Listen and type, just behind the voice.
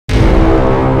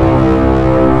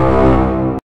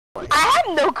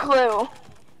no clue.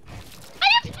 I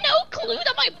have no clue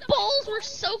that my balls were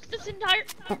soaked this entire.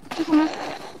 Excuse.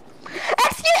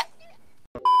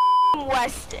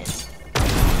 Weston.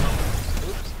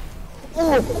 Oops.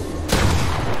 Ooh.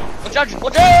 Watch out!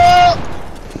 Watch out!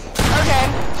 Okay.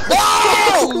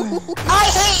 No! I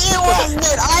hate you,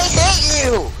 Weston! I hate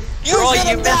you! Troy,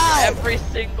 you missed every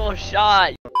single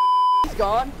shot. He's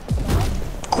gone.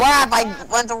 Crap, I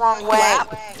went the wrong way.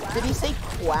 Did he say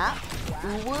quap?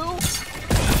 Woo?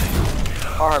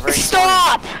 Oh, very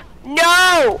Stop!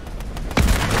 No!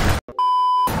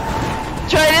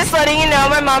 Troy, just letting you know,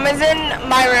 my mom is in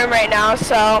my room right now,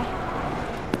 so.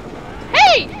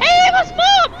 Hey! Hey, Emma's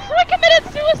mom! Troy committed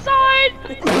suicide!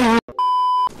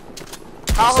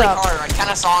 Probably Carter. I kind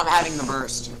of saw him having the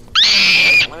burst.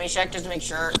 Let me check just to make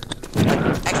sure.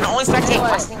 I can only spectate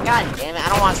Weston. God damn it, I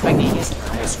don't want to spectate his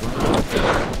high school.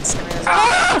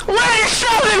 What is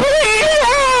something, please?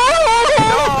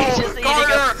 He's just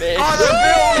eating a fish. Carter,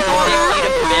 Bill, Carter!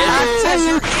 Access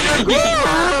your inner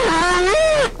gamer!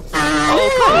 Oh,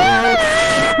 Carter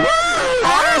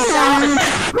sound!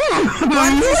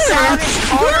 What the sound is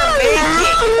Carter making?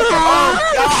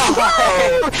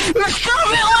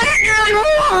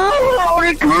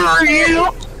 Oh, God!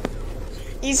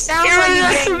 He sounds like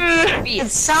he's getting...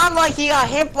 It sounds like he got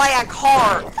hit by a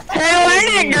car. What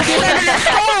you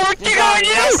gonna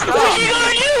do?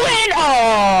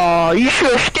 Oh, you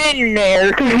should have stayed in there,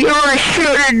 because you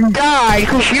shouldn't die,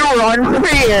 because you were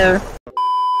unfair.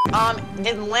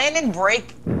 Did Landon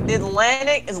break... Is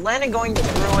Landon going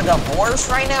through a divorce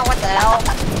right now? What the hell?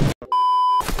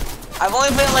 I've only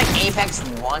played like Apex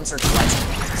once or twice.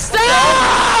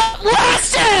 Stop!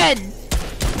 Listen!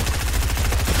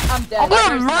 I'm dead. I'm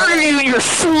gonna murder you in your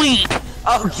sleep!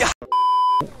 Oh, God.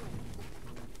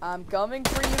 I'm coming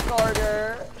for you,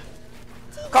 Carter.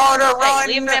 Carter, run!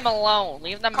 Hey, leave him alone.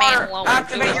 Leave the man Carter, alone.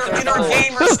 activate your inner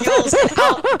gamer skills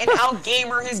and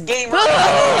out-gamer his gamer.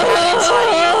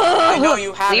 I know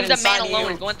you have Leave it the man inside alone. you.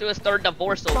 He's going through his third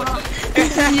divorce over me.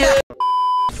 Yeah.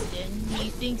 He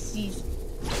thinks he's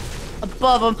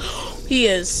above him. He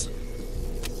is.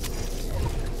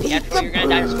 Yeah, Troy, you're gonna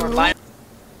die to score 5.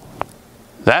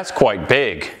 That's quite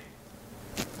big.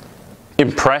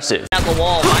 Impressive. Down the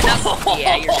wall. Find out.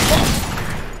 Yeah, you're dead.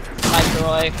 Hi,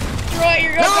 Troy. Troy,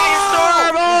 you're gonna die your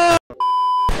storm!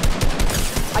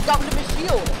 I got rid of his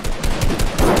shield.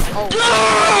 Oh.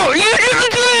 No! You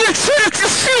didn't do your trick to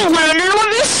shoot, man! You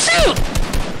want to shoot!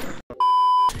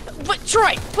 But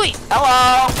Troy, please.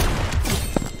 Hello!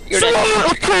 You're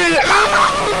dead. Okay!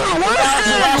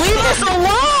 Listen! Leave us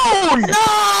alone!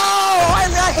 No! I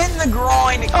got hit in the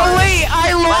groin. Oh wait,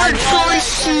 I lost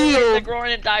Troy's The shield!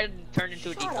 groin and died and turned into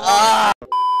a deep.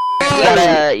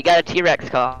 You got a T-Rex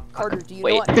call. Carter, do you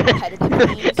Wait. know what competitive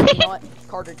means? Do you know what,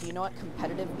 Carter, do you know what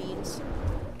competitive means?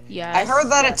 Yes. I heard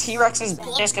that a T-Rex's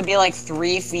penis could be like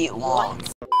 3 feet long.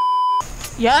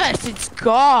 Yes, it's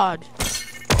God.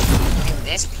 And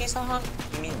this piece of hunk?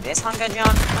 You mean this hunk of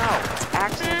junk? No, it's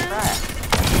actually crap.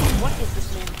 What is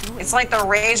this man doing? It's like the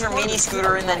Razor mini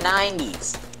scooter in the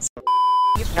 90s.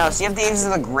 No, Sea of Thieves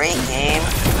is a great game.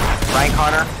 Right,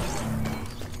 Carter?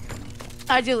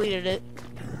 I deleted it.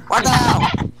 What the hell?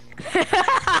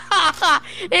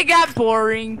 It got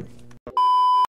boring.